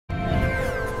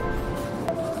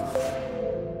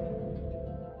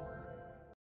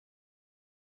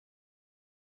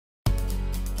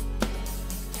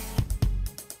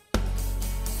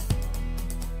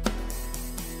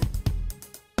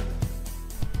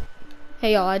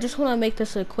Hey y'all, I just want to make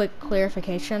this a quick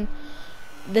clarification.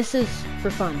 This is for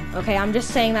fun, okay? I'm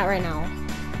just saying that right now.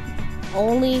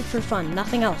 Only for fun,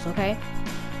 nothing else, okay?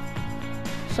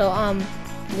 So,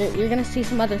 you're gonna see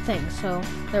some other things, so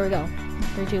there we go.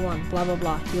 3, 2, 1, blah, blah,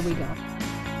 blah, here we go.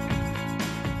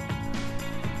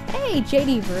 Hey,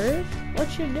 JDV3R,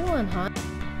 what you doing, huh?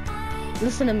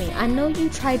 Listen to me, I know you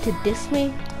tried to diss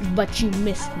me, but you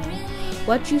missed me.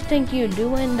 What you think you're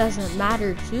doing doesn't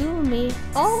matter to me.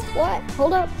 Oh, what?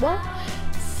 Hold up, what?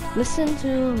 Listen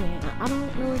to me. I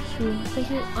don't know what you think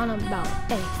you're on about.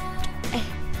 Hey, hey,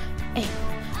 hey,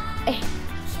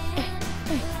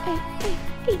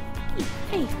 hey,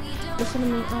 hey. Listen to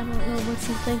me. I don't know what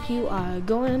you think you are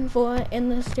going for in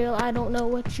this deal. I don't know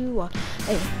what you are.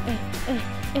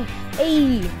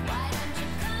 Hey.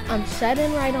 I'm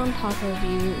sitting right on top of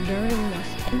you during this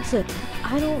incident.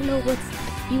 I don't know what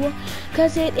you are,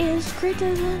 cause it is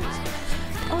criticism.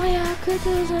 Oh yeah,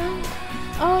 criticism.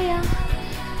 Oh yeah.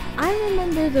 I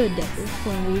remember the days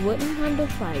when we wouldn't have to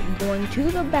fight, going to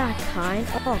the back kind.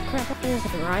 Oh crap, that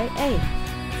isn't right. Hey.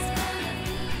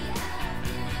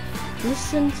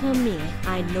 Listen to me.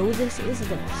 I know this is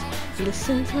this.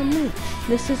 Listen to me.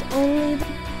 This is only the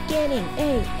beginning.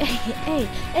 Hey.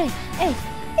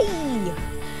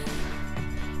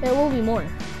 There will be more,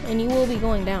 and you will be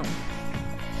going down.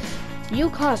 You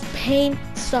cause pain,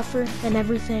 suffer, and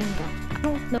everything else. I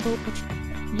don't know what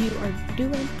you are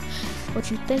doing, what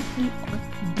you think you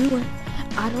are doing.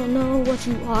 I don't know what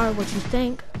you are, what you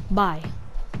think. Bye.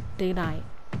 Good night.